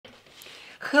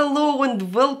Hello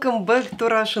and welcome back to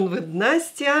Russian with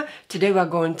Nastya. Today we are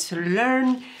going to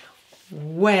learn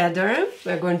weather.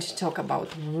 We are going to talk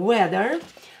about weather.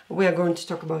 We are going to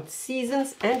talk about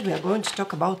seasons and we are going to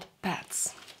talk about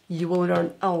pets. You will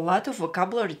learn a lot of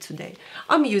vocabulary today.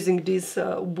 I'm using this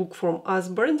book from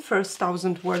Usborne, First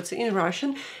 1000 Words in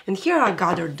Russian, and here I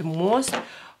gathered the most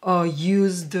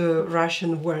used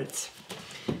Russian words.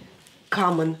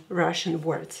 Common Russian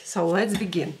words. So let's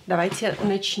begin. Давайте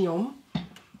начнем.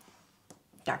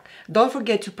 Так, don't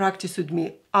forget to practice with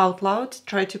me out loud.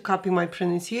 Try to copy my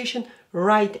pronunciation.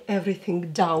 Write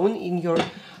everything down in your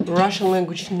Russian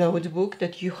language notebook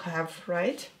that you have,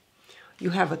 right? You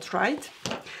have it, right?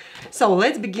 So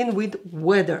let's begin with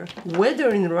weather. Weather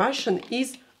in Russian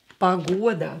is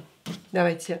погода.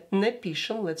 Давайте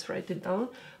напишем. Let's write it down.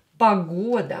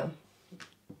 Погода.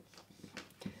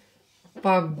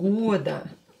 Погода.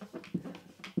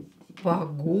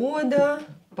 Погода.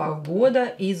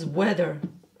 Погода is weather.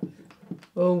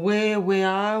 Where we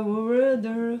are,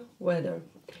 weather.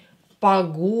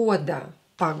 Погода.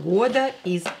 Погода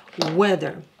is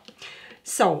weather.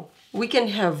 So we can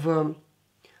have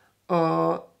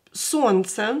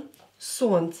солнце.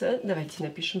 Солнце. Давайте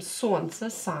напишем солнце.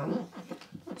 Sun.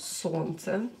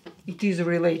 Солнце. It is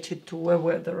related to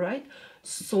weather, right?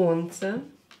 Солнце.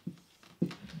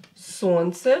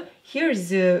 Солнце. Here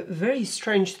is a very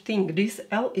strange thing. This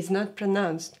L is not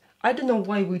pronounced. I don't know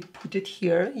why we put it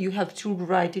here. You have to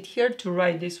write it here to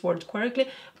write this word correctly,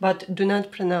 but do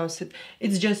not pronounce it.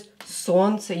 It's just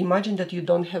солнце. Imagine that you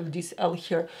don't have this L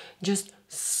here. Just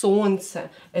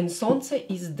солнце. And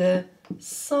солнце is the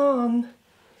sun.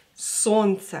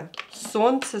 Солнце.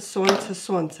 Солнце, солнце,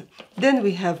 солнце. Then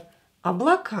we have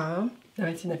облака.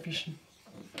 Давайте напишем.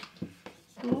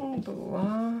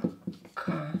 Облака.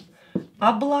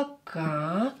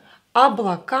 Облака.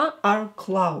 Облака are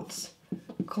clouds.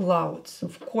 Clouds.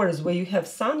 Of course, where you have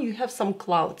sun, you have some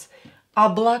clouds.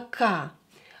 Облака.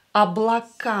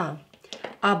 Облака.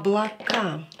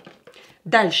 Облака.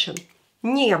 Дальше.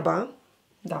 Небо.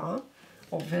 Да.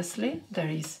 Obviously,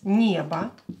 there is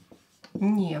небо.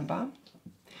 Небо.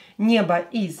 Небо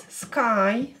is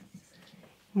sky.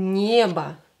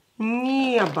 Небо.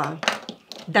 Небо.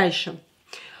 Дальше.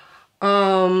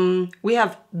 We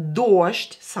have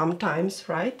дождь sometimes,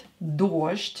 right?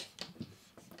 Дождь.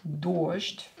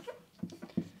 Дождь.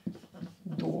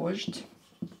 Дождь.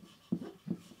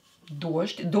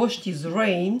 Дождь. Дождь is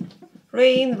rain.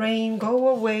 Rain, rain, go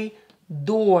away.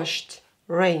 Дождь.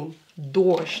 Rain.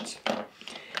 Дождь.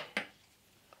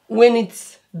 When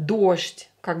it's дождь,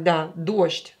 когда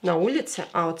дождь на улице,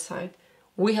 outside,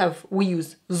 we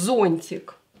use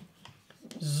зонтик.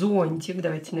 Зонтик.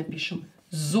 Давайте напишем.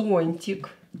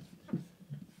 Зонтик.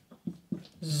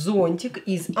 Зонтик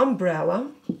is umbrella.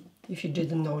 If you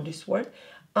didn't know this word.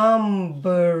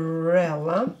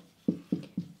 Umbrella.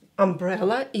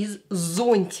 Umbrella is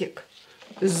зонтик.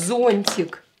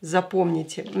 Зонтик.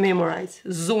 Запомните. Memorize.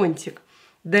 Зонтик.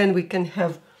 Then we can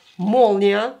have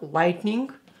молния.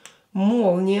 Lightning.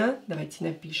 Молния. Давайте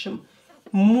напишем.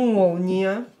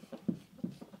 Молния.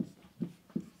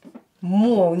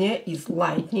 Молния is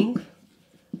lightning.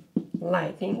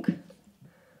 Lightning.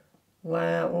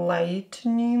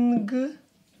 Lightning.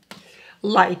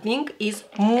 Lightning is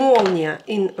молния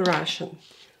in Russian.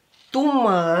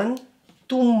 Туман.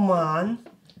 Туман.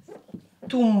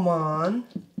 Туман.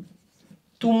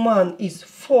 Туман is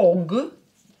fog.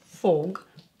 Fog.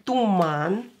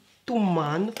 Туман.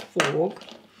 Туман. Fog.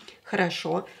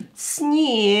 Хорошо.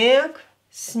 Снег.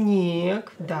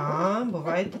 Снег. Да,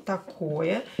 бывает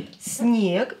такое.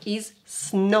 Снег is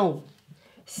snow.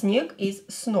 Снег is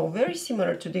snow. Very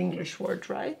similar to the English word,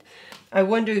 right? I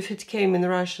wonder if it came in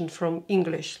Russian from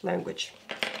English language.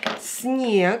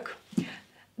 Снег.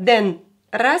 Then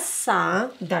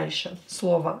роса. Дальше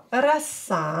слово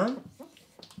роса.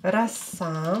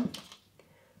 Роса.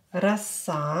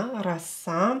 Роса.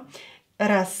 Роса.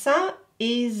 Роса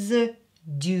is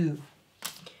dew.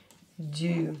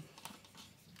 Dew.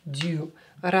 Dew.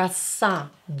 Роса.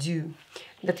 Dew.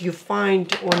 That you find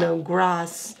on a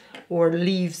grass or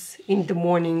leaves in the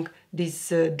morning,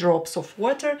 these drops of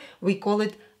water, we call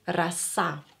it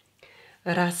роса.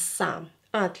 Роса.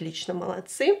 Отлично,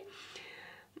 молодцы.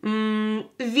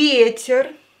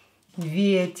 Ветер.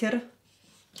 Ветер.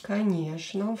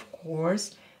 Конечно, of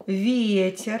course.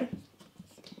 Ветер.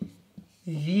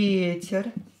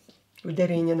 Ветер.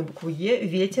 Ударение на букву Е.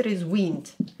 Ветер is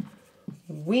wind.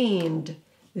 Wind.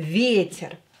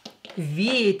 Ветер.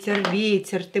 Ветер,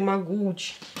 ветер, ты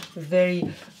могуч. Very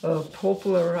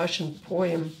popular Russian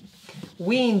poem.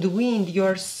 Wind, wind, you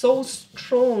are so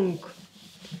strong.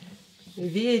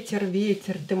 Ветер,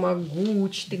 ветер, ты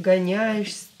могуч, ты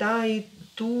гоняешь стаи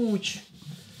туч.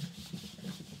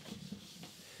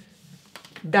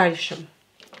 Дальше.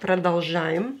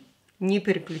 Продолжаем. Не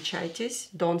переключайтесь.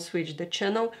 Don't switch the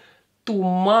channel.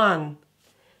 Туман.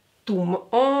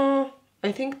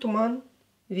 I think туман.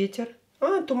 Ветер.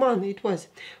 Туман. It was.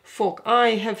 Fog.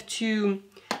 I have two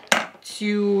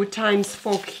times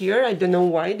fog here. I don't know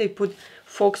why they put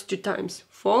fogs 2 times.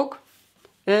 Fog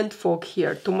and fog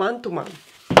here. Туман, туман.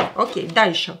 Okay,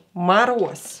 дальше.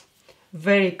 Мороз.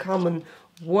 Very common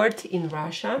word in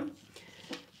Russia.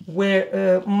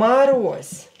 Where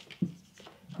мороз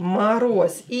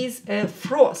is a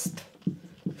frost.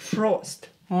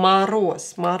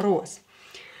 Мороз.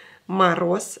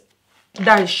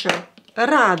 Дальше.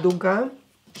 Радуга.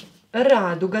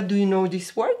 Do you know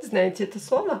this word? Знаете это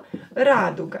слово?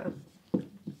 Радуга.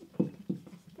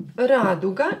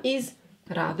 Радуга is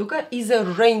a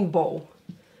rainbow.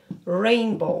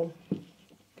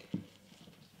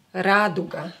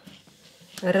 Радуга.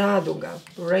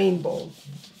 Rainbow.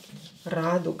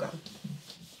 Радуга.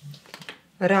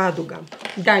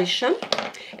 Дальше.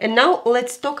 And now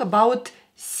let's talk about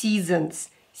seasons.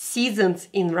 Seasons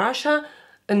in Russian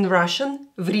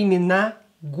времена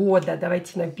года.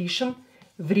 Давайте напишем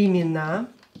времена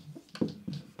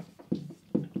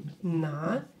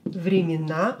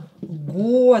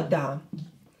года.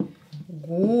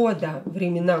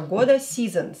 Времена года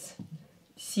seasons.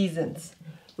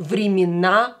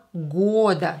 Времена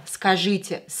года.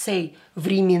 Скажите, say,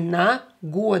 времена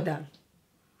года.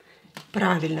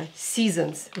 Правильно,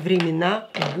 seasons, времена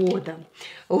года.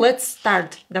 Let's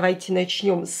start. Давайте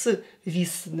начнем с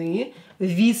весны.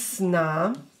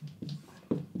 Весна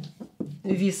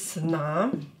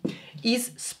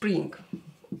is spring.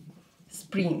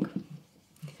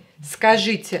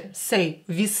 Скажите, say,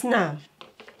 весна.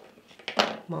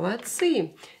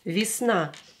 Молодцы.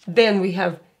 Весна. Then we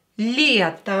have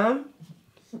лето.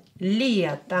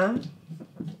 Лето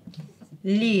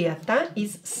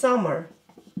is summer.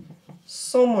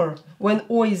 When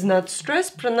O is not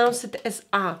stressed, pronounce it as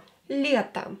A.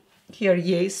 Лето. Here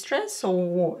E is stressed, so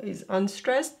O is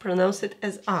unstressed, pronounce it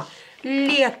as A.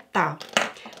 Лето.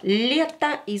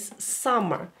 Лето is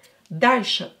summer.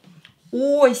 Дальше.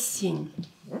 Осень.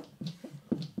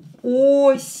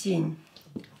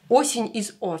 Осень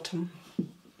is autumn.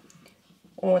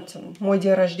 Мой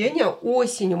день рождения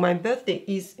осенью. My birthday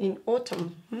is in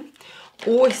autumn.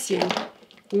 Осень.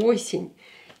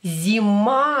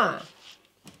 Зима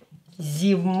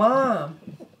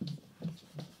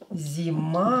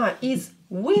is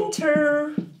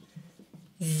winter.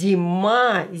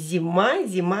 Зима.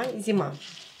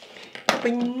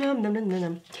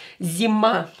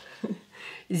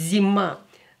 Зима.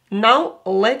 Now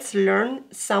let's learn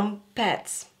some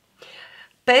pets.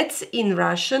 Pets in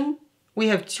Russian, we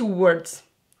have 2 words.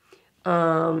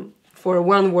 For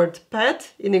one word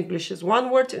pet, in English is 1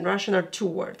 word, in Russian are 2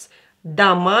 words.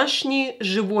 Домашние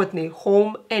животные,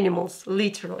 home animals,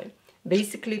 literally.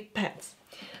 Basically pets.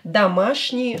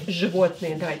 Домашние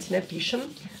животные. Давайте напишем.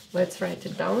 Let's write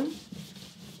it down.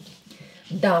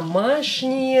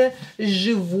 Домашние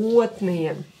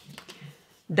животные.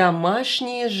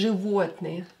 Домашние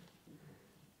животные.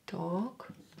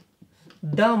 Так.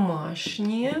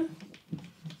 Домашние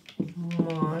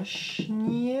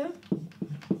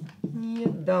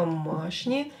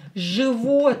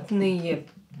животные.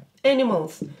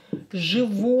 Animals.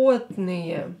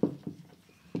 Животные.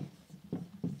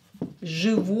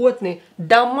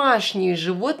 Домашние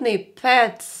животные.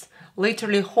 Pets.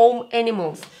 Literally home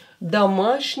animals.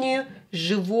 Домашние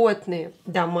животные.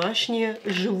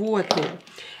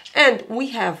 And we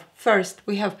have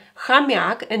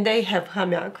хомяк, and they have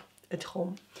хомяк at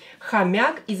home.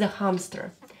 Хомяк is a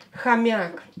hamster.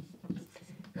 Хомяк.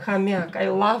 I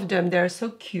love them. They're so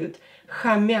cute.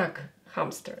 Хомяк.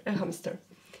 Hamster. A hamster.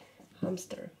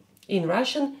 In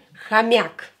Russian,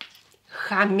 хомяк.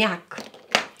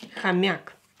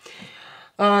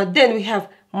 Then we have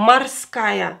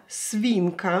морская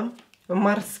свинка.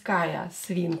 Морская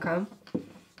свинка.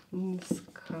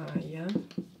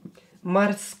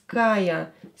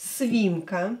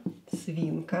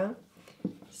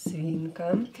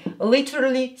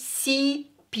 Literally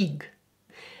sea pig.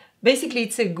 Basically,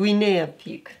 it's a Guinea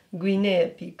pig.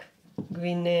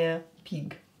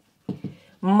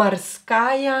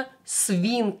 Морская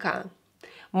свинка.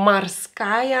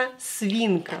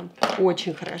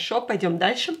 Очень хорошо. Пойдем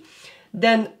дальше.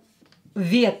 Then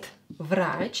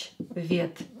ветврач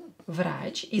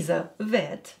is a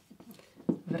vet.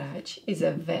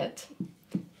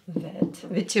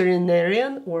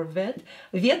 Veterinarian or vet.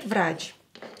 Ветврач.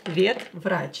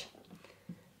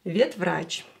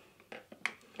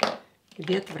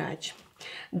 Ветврач.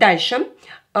 Дальше.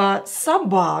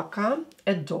 Собака.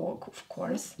 A dog, of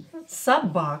course.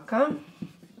 Собака.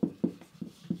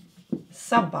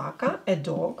 Собака. A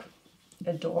dog.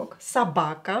 A dog.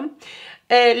 Собака.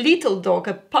 A little dog,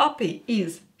 a puppy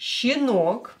is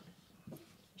щенок.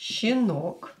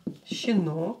 Щенок.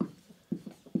 Щенок.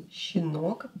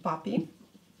 Щенок. Puppy.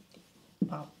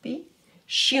 Puppy.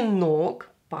 Щенок.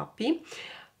 Puppy.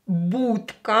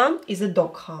 Будка is a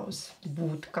dog house.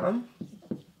 Будка.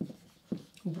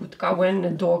 Будка. When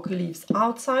a dog lives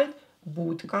outside.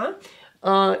 Будка.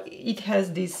 It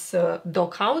has this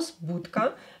dog house.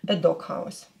 Будка. A dog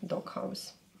house. Dog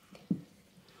house.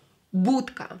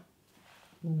 Будка.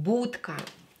 Будка.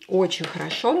 Очень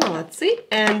хорошо. Молодцы.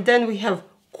 And then we have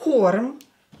корм.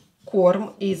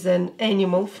 Корм is an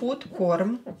animal food.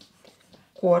 Корм.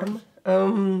 Корм.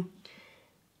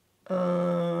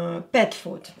 Pet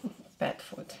food. Pet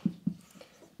food.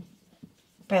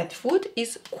 Pet food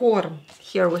is корм.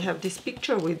 Here we have this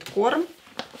picture with корм.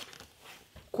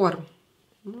 Корм.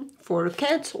 For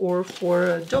cats or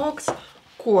for dogs.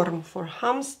 Корм for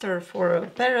hamster, for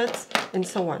parrots, and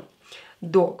so on.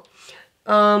 Dog.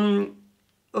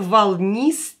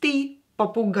 Волнистый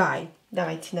попугай.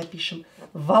 Давайте напишем.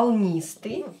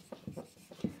 Волнистый.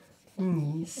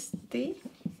 Волнистый.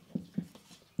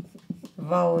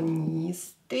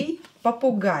 Волнистый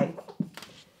попугай.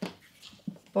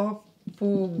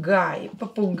 Попугай.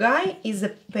 Попугай is a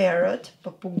parrot.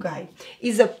 Попугай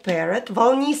is a parrot.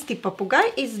 Волнистый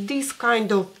попугай is this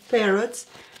kind of parrots.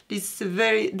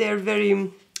 They're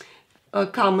very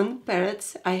common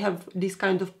parrots. I have this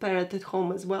kind of parrot at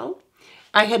home as well.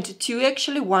 I had two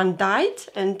actually. One died,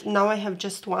 and now I have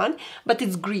just one. But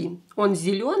it's green. Он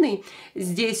зеленый.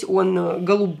 Здесь он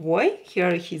голубой.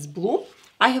 Here he's blue.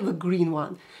 I have a green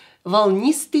one.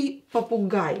 Волнистый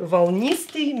попугай.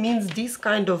 Волнистый means this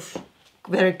kind of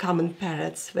very common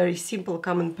parrots. Very simple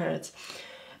common parrots.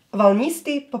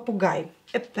 Волнистый попугай.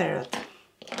 A parrot.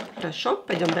 Хорошо,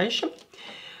 пойдем дальше.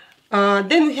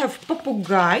 Then we have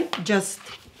попугай. Just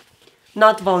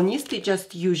not волнистый,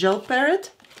 just usual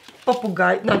parrot.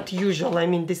 Попугай, not usual, I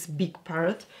mean this big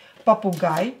parrot.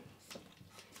 Попугай.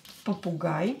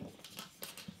 Попугай.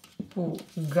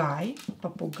 Попугай.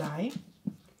 Попугай.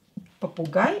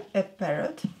 Попугай, a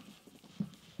parrot.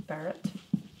 Parrot.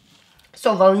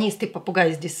 So волнистый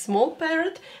попугай is this small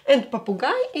parrot, and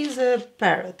попугай is a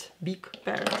parrot, big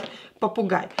parrot.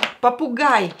 Попугай.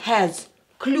 Попугай has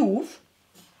клюв.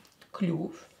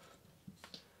 Клюв.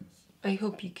 I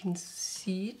hope you can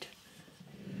see it.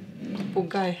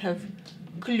 Попугай have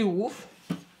клюв.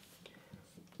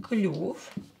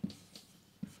 Клюв.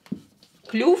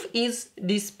 Клюв is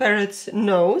this parrot's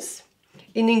nose.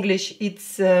 In English,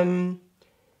 it's big.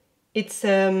 It's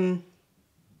a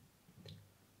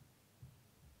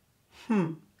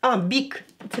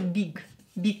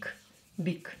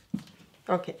big.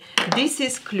 Okay, this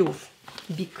is клюв.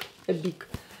 Big.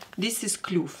 This is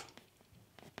клюв.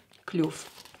 Клюв.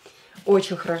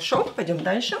 Очень хорошо. Пойдем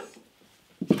дальше.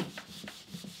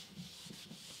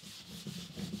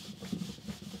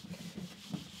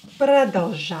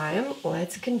 Продолжаем.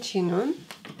 Let's continue.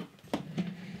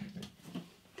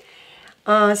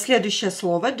 Следующее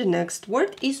слово, the next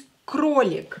word is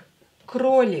кролик.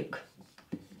 Кролик.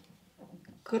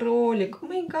 Кролик. Oh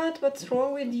my God, what's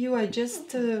wrong with you?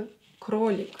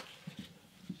 Кролик.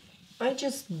 I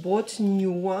just bought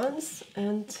new ones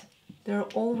and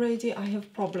I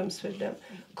have problems with them.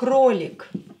 Кролик.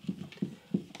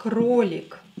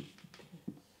 Кролик.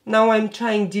 Now I'm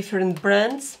trying different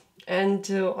brands and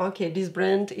okay, this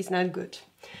brand is not good.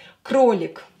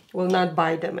 Кролик. Will not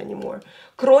buy them anymore.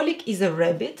 Кролик is a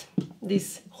rabbit.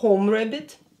 This home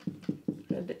rabbit.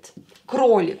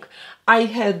 Кролик. I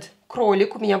had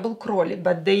кролик. У меня был кролик,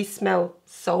 but they smell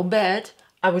so bad.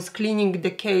 I was cleaning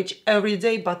the cage every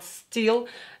day, but still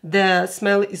the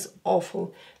smell is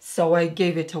awful. So I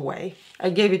gave it away. I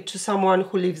gave it to someone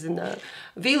who lives in a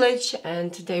village,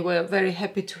 and they were very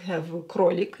happy to have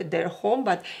кролик at their home,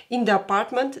 but in the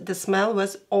apartment the smell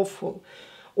was awful.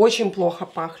 Очень плохо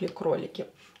пахли кролики.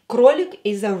 Кролик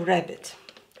is a rabbit.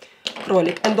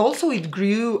 Кролик. And also it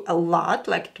grew a lot,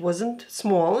 like it wasn't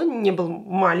small, не был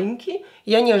маленький.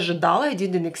 Я не ожидала, I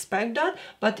didn't expect that,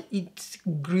 but it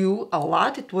grew a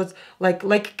lot. It was like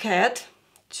a cat,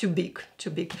 too big.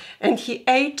 And he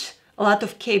ate a lot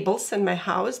of cables in my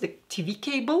house, the TV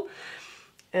cable.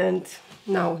 And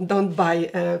now don't buy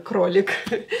кролик.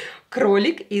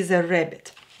 Кролик is a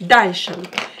rabbit. Дальше.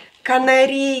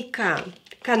 Канарейка.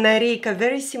 Канарейка,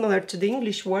 very similar to the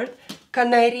English word.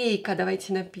 Канарейка,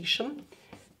 давайте напишем.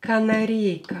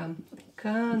 Канарейка.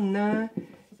 Канарейка.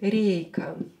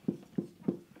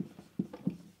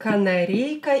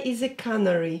 Канарейка is a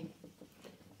canary.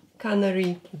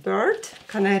 Canary bird.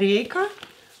 Канарейка.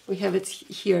 We have it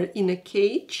here in a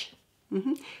cage.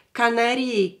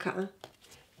 Канарейка.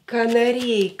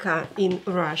 Канарейка in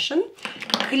Russian.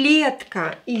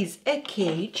 Клетка is a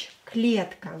cage.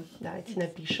 Клетка. Давайте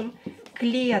напишем.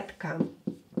 Клетка.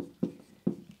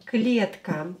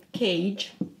 Клетка.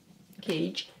 Cage.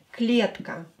 Cage.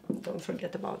 Клетка. Don't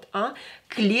forget about a.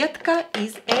 Клетка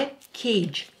is a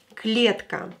cage.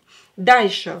 Клетка.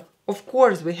 Дальше. Of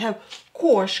course, we have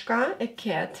кошка, a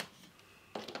cat.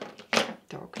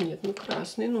 Так, нет, не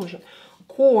красный нужен.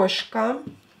 Кошка.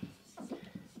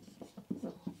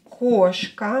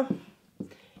 Кошка.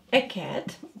 A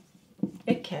cat.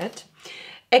 A cat.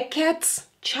 A cat's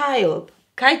child.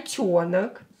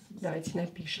 Котенок. Давайте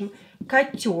напишем.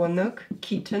 Котенок.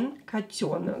 Kitten.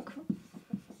 Котенок.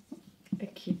 A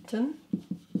kitten.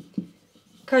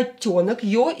 Котенок.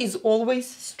 Yo is always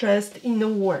stressed in a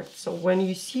word. So when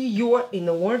you see yo in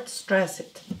a word, stress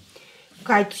it.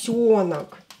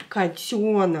 Котенок.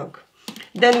 Котенок.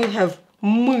 Then we have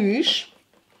мышь.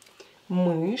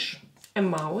 Мышь. A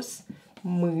mouse.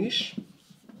 Мышь.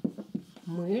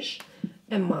 Мышь.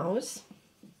 A mouse.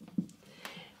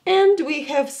 And we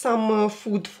have some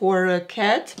food for a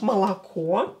cat.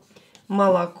 Молоко.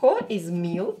 Молоко is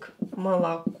milk.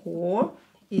 Молоко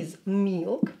is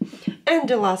milk. And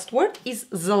the last word is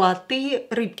золотые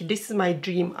рыбки. This is my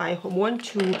dream. I want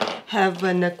to have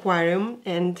an aquarium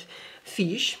and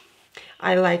fish.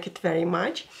 I like it very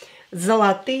much.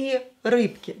 Золотые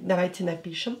рыбки. Давайте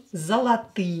напишем.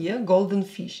 Золотые, golden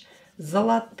fish.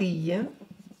 Золотые,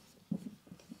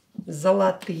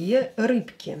 золотые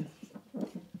рыбки.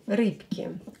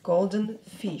 Рыбки, golden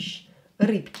fish.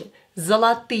 Рыбки.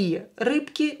 Золотые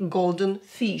рыбки, golden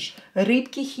fish.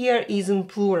 Рыбки here is in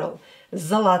plural.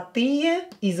 Золотые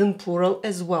is in plural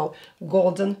as well.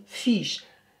 Golden fish.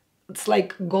 It's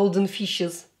like golden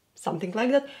fishes, something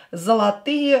like that.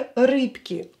 Золотые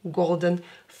рыбки, golden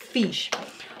fish.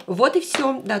 Вот и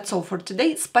все. That's all for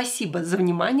today. Спасибо за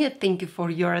внимание. Thank you for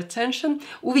your attention.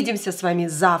 Увидимся с вами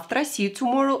завтра. See you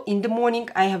tomorrow in the morning.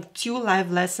 I have 2 live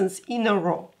lessons in a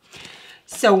row.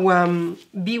 So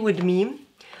be with me.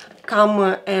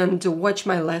 Come and watch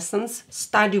my lessons.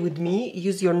 Study with me.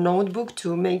 Use your notebook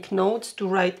to make notes, to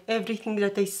write everything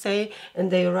that I say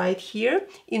and I write here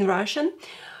in Russian.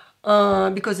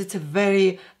 Because it's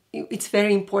very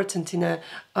important in a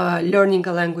learning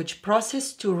a language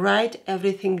process to write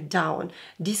everything down.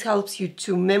 This helps you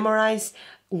to memorize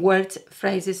words,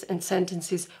 phrases and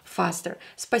sentences faster.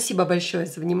 Спасибо большое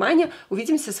за внимание.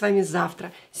 Увидимся с вами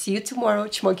завтра. See you tomorrow.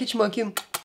 Чмоки-чмоки.